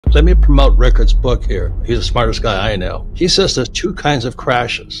Let me promote Rickard's book here. He's the smartest guy I know. He says there's two kinds of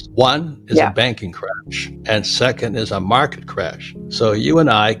crashes. One is a banking crash, and second is a market crash. So you and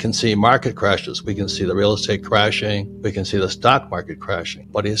I can see market crashes. We can see the real estate crashing. We can see the stock market crashing.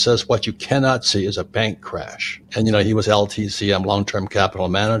 But he says what you cannot see is a bank crash. And, he was LTCM, long-term capital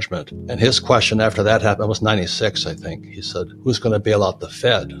management. And his question after that happened was 96, I think. He said, who's going to bail out the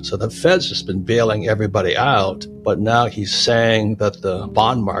Fed? So the Fed's just been bailing everybody out. But now he's saying that the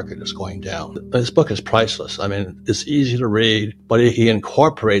bond market is going down. His book is priceless. I mean, it's easy to read, but he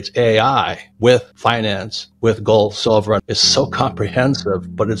incorporates AI with finance, with gold, silver. It's so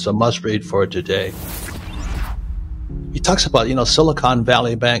comprehensive, but it's a must-read for today. He talks about, Silicon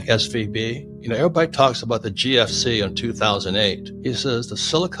Valley Bank, SVB. Everybody talks about the GFC in 2008. He says the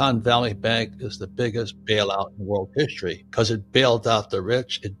Silicon Valley Bank is the biggest bailout in world history because it bailed out the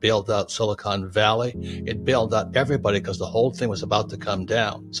rich. It bailed out Silicon Valley. It bailed out everybody because the whole thing was about to come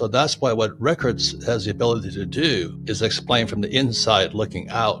down. So that's why what Rickards has the ability to do is explain from the inside looking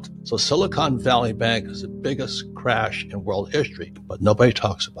out. So Silicon Valley Bank is the biggest crash in world history, but nobody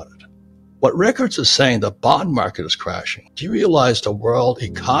talks about it. What Rickards is saying, the bond market is crashing. Do you realize the world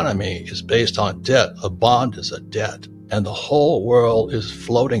economy is based on debt? A bond is a debt, and the whole world is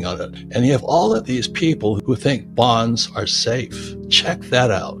floating on it. And you have all of these people who think bonds are safe. Check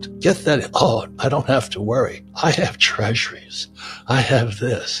that out. Get that. Oh, I don't have to worry. I have treasuries. I have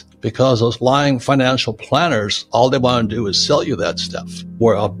this. Because those lying financial planners, all they want to do is sell you that stuff,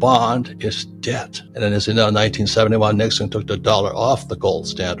 where a bond is debt. And then, as you know, in 1971, Nixon took the dollar off the gold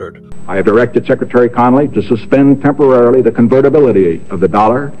standard. I have directed Secretary Connally to suspend temporarily the convertibility of the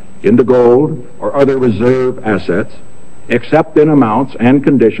dollar into gold or other reserve assets, except in amounts and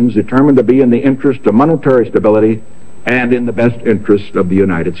conditions determined to be in the interest of monetary stability and in the best interest of the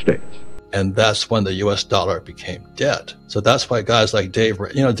United States. And that's when the U.S. dollar became debt. So that's why guys like Dave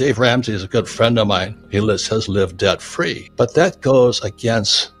Ramsey is a good friend of mine. He has lived debt-free. But that goes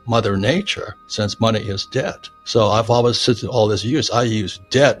against Mother Nature, since money is debt. So I've always said all this use, I use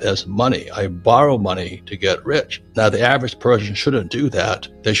debt as money. I borrow money to get rich. Now, the average person shouldn't do that.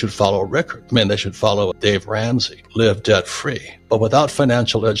 They should follow Rickard. They should follow Dave Ramsey, live debt-free. But without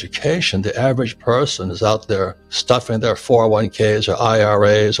financial education, the average person is out there stuffing their 401ks or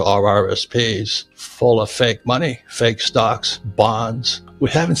IRAs or RRSPs full of fake money, fake stocks, bonds. We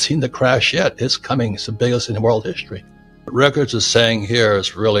haven't seen the crash yet. It's coming. It's the biggest in world history. What Rickards is saying here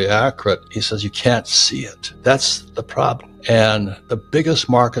is really accurate. He says you can't see it. That's the problem. And the biggest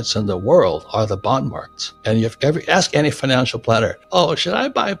markets in the world are the bond markets. And you ask any financial planner, oh, should I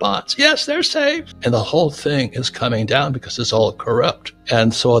buy bonds? Yes, they're safe. And the whole thing is coming down because it's all corrupt.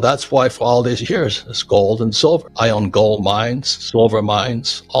 And so that's why for all these years, it's gold and silver. I own gold mines, silver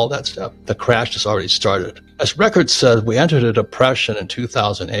mines, all that stuff. The crash has already started. As Rickards said, we entered a depression in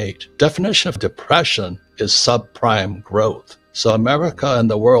 2008. Definition of depression is subprime growth. So America and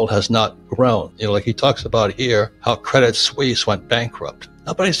the world has not grown. Like he talks about here, how Credit Suisse went bankrupt.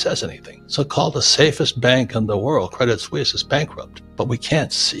 Nobody says anything. So-called the safest bank in the world, Credit Suisse, is bankrupt, but we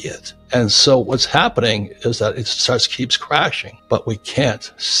can't see it. And so what's happening is that it keeps crashing, but we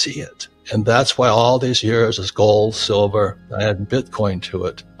can't see it. And that's why all these years is gold, silver, I add Bitcoin to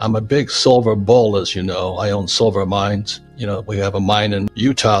it. I'm a big silver bull, as you know. I own silver mines. We have a mine in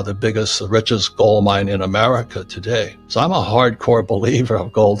Utah, the richest gold mine in America today. So I'm a hardcore believer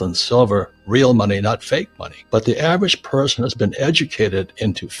of gold and silver, real money, not fake money. But the average person has been educated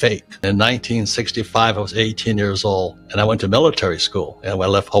into fake. In 1965, I was 18 years old, and I went to military school. And I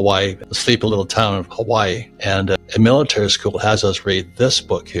left Hawaii, a sleepy little town of Hawaii. And a military school has us read this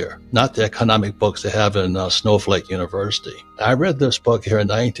book here, not the economic books they have in Snowflake University. I read this book here in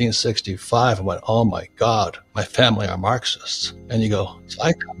 1965 and went, oh my God, my family are Marxists. And you go, so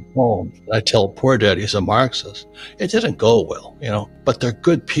I come home and I tell poor dad he's a Marxist. It didn't go well, but they're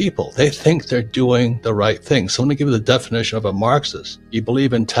good people. They think they're doing the right thing. So let me give you the definition of a Marxist. You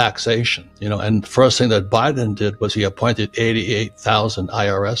believe in taxation, and the first thing that Biden did was he appointed 88,000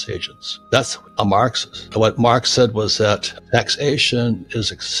 IRS agents. That's a Marxist. And what Marx said was that taxation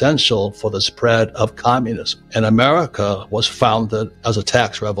is essential for the spread of communism. And America was founded as a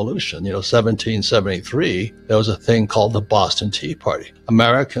tax revolution. 1773, there was a thing called the Boston Tea Party.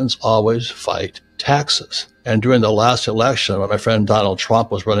 Americans always fight taxes. And during the last election, when my friend Donald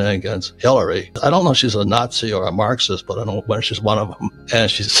Trump was running against Hillary, I don't know if she's a Nazi or a Marxist, but I don't know whether she's one of them. And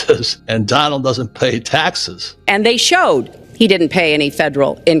she says, and Donald doesn't pay taxes. And they showed he didn't pay any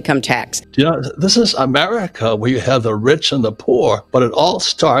federal income tax. This is America where you have the rich and the poor, but it all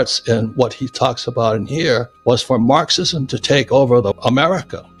starts in what he talks about in here was for Marxism to take over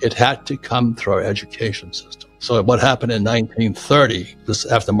America. It had to come through our education system. So what happened in 1930, this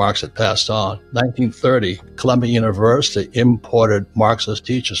after Marx had passed on, 1930, Columbia University imported Marxist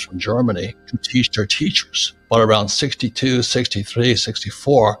teachers from Germany to teach their teachers. But around 62, 63,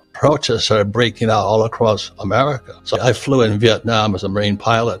 64, protests started breaking out all across America. So I flew in Vietnam as a Marine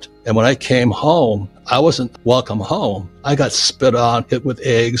pilot. And when I came home, I wasn't welcome home. I got spit on, hit with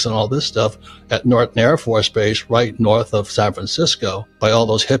eggs and all this stuff at Norton Air Force Base, right north of San Francisco, by all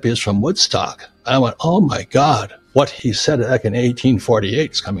those hippies from Woodstock. I went, oh my God, what he said back in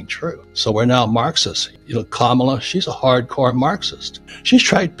 1848 is coming true. So we're now Marxists. You know, Kamala, she's a hardcore Marxist. She's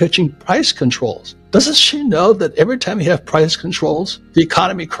tried pitching price controls. Doesn't she know that every time you have price controls, the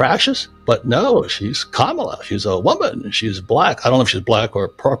economy crashes? But no, she's Kamala. She's a woman. She's black. I don't know if she's black or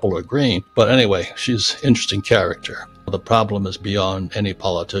purple or green. But anyway, she's an interesting character. The problem is beyond any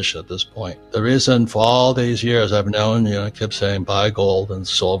politician at this point. The reason for all these years I've known, I kept saying buy gold and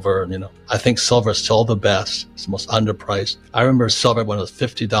silver. And, I think silver is still the best. It's the most underpriced. I remember silver when it was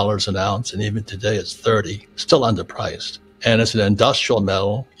 $50 an ounce, and even today it's $30. Still underpriced. And it's an industrial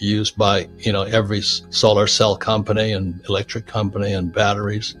metal used by, every solar cell company and electric company and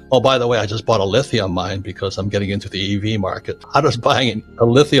batteries. Oh, by the way, I just bought a lithium mine because I'm getting into the EV market. How does buying a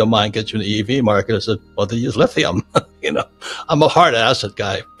lithium mine get you in the EV market? I said, well, they use lithium. I'm a hard asset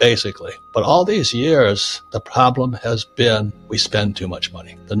guy, basically. But all these years, the problem has been we spend too much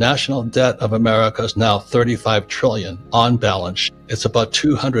money. The national debt of America is now $35 trillion on balance sheet. It's about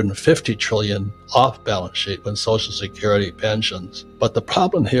 $250 trillion off balance sheet when Social Security, pensions. But the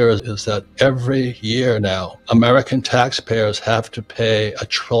problem here is that every year now, American taxpayers have to pay $1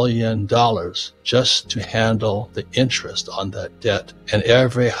 trillion just to handle the interest on that debt. And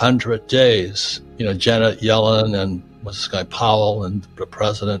every 100 days, Janet Yellen and what's this guy, Powell, and the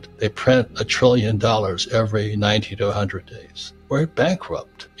president, they print $1 trillion every 90 to 100 days. We're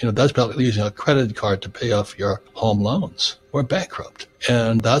bankrupt. That's about using a credit card to pay off your home loans. We're bankrupt.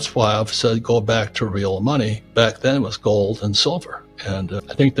 And that's why I've said go back to real money. Back then it was gold and silver. And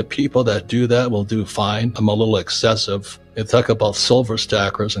I think the people that do that will do fine. I'm a little excessive. You talk about silver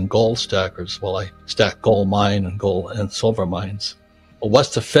stackers and gold stackers. Well, I stack gold mine and gold and silver mines. Well,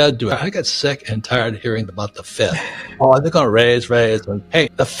 what's the Fed doing? I get sick and tired of hearing about the Fed. Oh, they're going to raise. And, hey,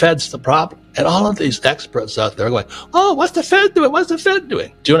 the Fed's the problem. And all of these experts out there are going, oh, what's the Fed doing? What's the Fed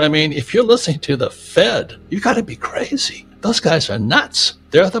doing? Do you know what I mean? If you're listening to the Fed, you got to be crazy. Those guys are nuts.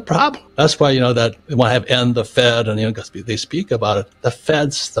 They're the problem. That's why, that they want to have end the Fed and, because they speak about it. The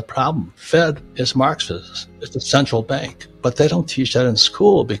Fed's the problem. Fed is Marxist. It's the central bank. But they don't teach that in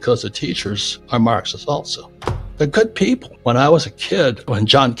school because the teachers are Marxists also. They're good people. When I was a kid, when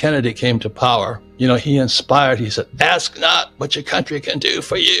John Kennedy came to power, he inspired, he said, ask not what your country can do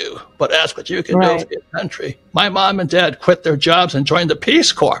for you, but ask what you can do for your country. My mom and dad quit their jobs and joined the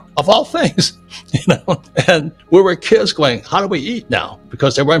Peace Corps, of all things, and we were kids going, how do we eat now?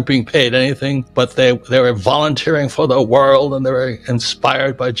 Because they weren't being paid anything, but they were volunteering for the world, and they were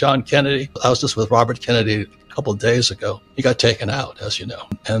inspired by John Kennedy. I was just with Robert Kennedy a couple of days ago. He got taken out, as you know.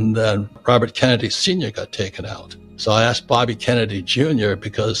 And then Robert Kennedy Sr. got taken out. So I asked Bobby Kennedy Jr.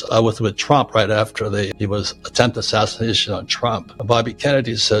 because I was with Trump right after he was attempted assassination on Trump. Bobby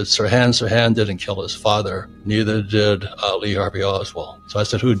Kennedy said Sirhan didn't kill his father. Neither did Lee Harvey Oswald. So I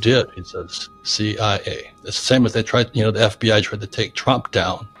said, who did? He says, CIA. It's the same as they tried, the FBI tried to take Trump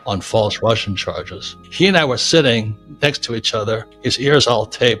down on false Russian charges. He and I were sitting next to each other, his ears all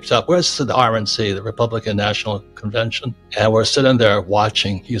taped up. Where's the RNC, the Republican National Convention? And we're sitting there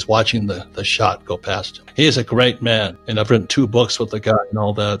watching. He's watching the shot go past him. He is a great man. And I've written 2 books with the guy and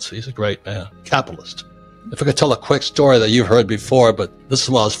all that. So he's a great man. Capitalist. If I could tell a quick story that you've heard before, but this is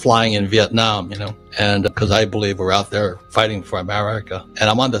while I was flying in Vietnam, and because I believe we're out there fighting for America. And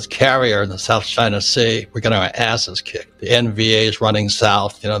I'm on this carrier in the South China Sea. We're getting our asses kicked. The NVA is running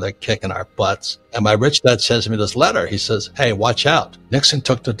south. They're kicking our butts. And my rich dad sends me this letter. He says, hey, watch out. Nixon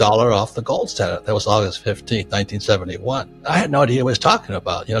took the dollar off the gold standard. That was August 15th, 1971. I had no idea what he was talking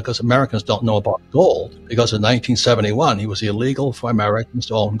about, because Americans don't know about gold. Because in 1971, it was illegal for Americans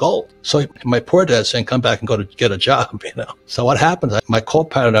to own gold. So my poor dad saying, come back and go to get a job, So what happened? My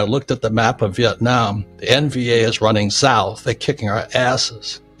co-pilot and I looked at the map of Vietnam. The NVA is running south. They're kicking our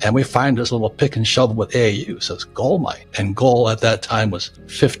asses. And we find this little pick and shovel with AU, so it's gold mine. And gold at that time was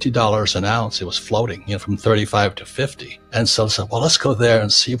 $50 an ounce. It was floating, from 35 to 50. And so I said, well, let's go there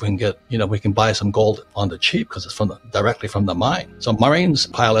and see if we can get, we can buy some gold on the cheap because it's directly from the mine. So Marines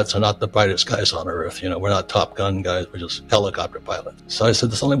pilots are not the brightest guys on earth. We're not Top Gun guys. We're just helicopter pilots. So I said,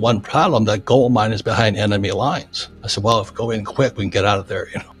 there's only one problem. That gold mine is behind enemy lines. I said, well, if we go in quick, we can get out of there,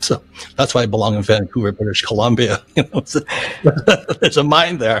 So that's why I belong in Vancouver, British Columbia. There's a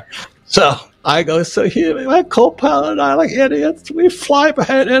mine there. So I go, so my co-pilot and I, like idiots, we fly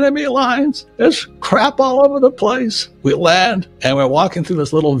behind enemy lines. There's crap all over the place. We land, and we're walking through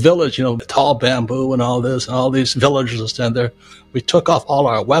this little village, you know, tall bamboo and all this, and all these villagers stand there. We took off all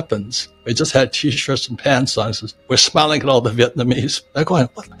our weapons. We just had T-shirts and pants on. We're smiling at all the Vietnamese. They're going,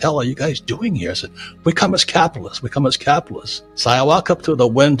 what the hell are you guys doing here? I said, we come as capitalists. We come as capitalists. So I walk up to the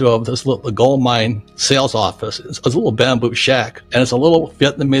window of this little gold mine sales office. It's a little bamboo shack. And it's a little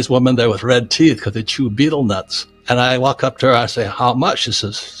Vietnamese woman there with red teeth because they chew betel nuts. And I walk up to her. I say, how much? She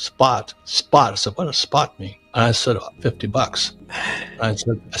says, spot. Spot. I said, what does spot mean? And I said, $50. And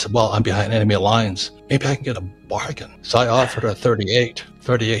I said, well, I'm behind enemy lines. Maybe I can get a bargain. So I offered her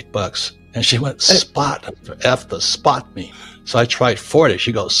 $38. And she went, spot. F the spot me. So I tried 40.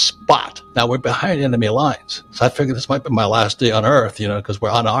 She goes, spot. Now we're behind enemy lines. So I figured this might be my last day on Earth, you know, because we're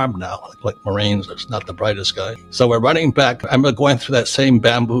unarmed now, like Marines. It's not the brightest guy. So we're running back. I'm going through that same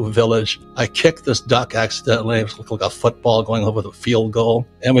bamboo village. I kicked this duck accidentally. It looked like a football going over the field goal.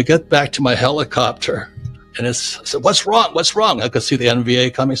 And we get back to my helicopter. And I said, what's wrong? What's wrong? I could see the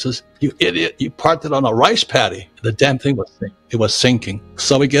NVA coming. He says, you idiot, you parked it on a rice paddy. The damn thing was sinking. It was sinking.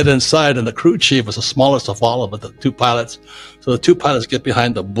 So we get inside, and the crew chief was the smallest of all of it, the two pilots. So the two pilots get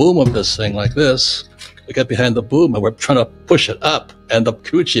behind the boom of this thing like this. We get behind the boom, and we're trying to push it up. And the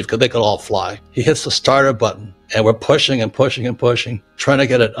crew chief, because they could all fly, he hits the starter button. And we're pushing and pushing and pushing, trying to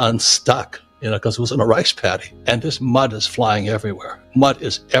get it unstuck. You know, because it was in a rice paddy. And this mud is flying everywhere. Mud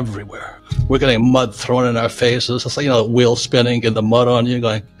is everywhere. We're getting mud thrown in our faces. It's like, you know, wheel spinning, get the mud on you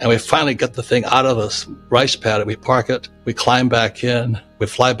going. And we finally get the thing out of this rice paddy. We park it. We climb back in. We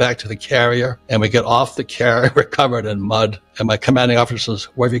fly back to the carrier. And we get off the carrier. We're covered in mud. And my commanding officer says,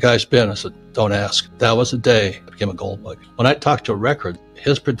 where have you guys been? I said, don't ask. That was the day I became a gold bug. When I talked to Record,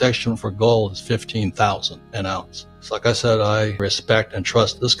 his prediction for gold is 15,000 an ounce. So like I said, I respect and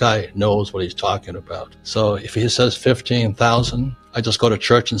trust this guy knows what he's talking about. So if he says 15,000, I just go to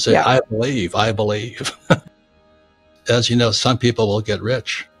church and say, yeah. I believe. As you know, some people will get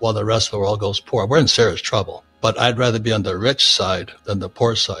rich while the rest of the world goes poor. We're in serious trouble. But I'd rather be on the rich side than the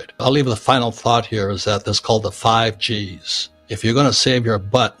poor side. I'll leave the final thought here is that this is called the 5 Gs. If you're going to save your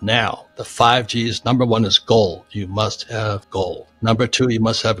butt now, the 5 Gs, number 1 is gold. You must have gold. Number 2, you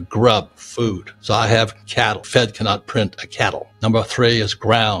must have grub, food. So I have cattle. Fed cannot print a cattle. Number 3 is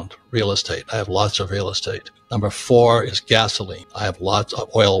ground, real estate. I have lots of real estate. Number 4 is gasoline. I have lots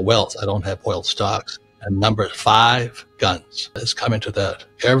of oil wells. I don't have oil stocks. And number 5, guns. It's coming to that.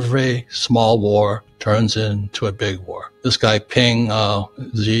 Every small war turns into a big war. This guy Ping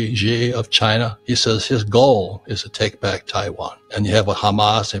Xi of China, he says his goal is to take back Taiwan. And you have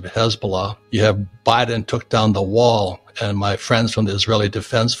Hamas, you have Hezbollah, you have Biden took down the wall. And my friends from the Israeli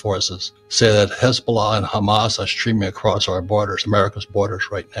Defense Forces say that Hezbollah and Hamas are streaming across our borders, America's borders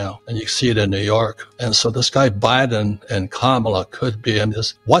right now. And you see it in New York. And so this guy Biden and Kamala could be in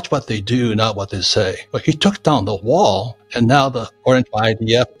this, watch what they do, not what they say. But he took down the wall. And now, according to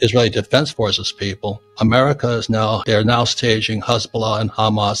IDF, Israeli Defense Forces people, they're now staging Hezbollah and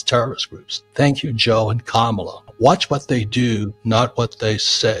Hamas terrorist groups. Thank you, Joe and Kamala. Watch what they do, not what they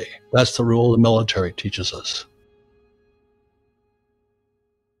say. That's the rule the military teaches us.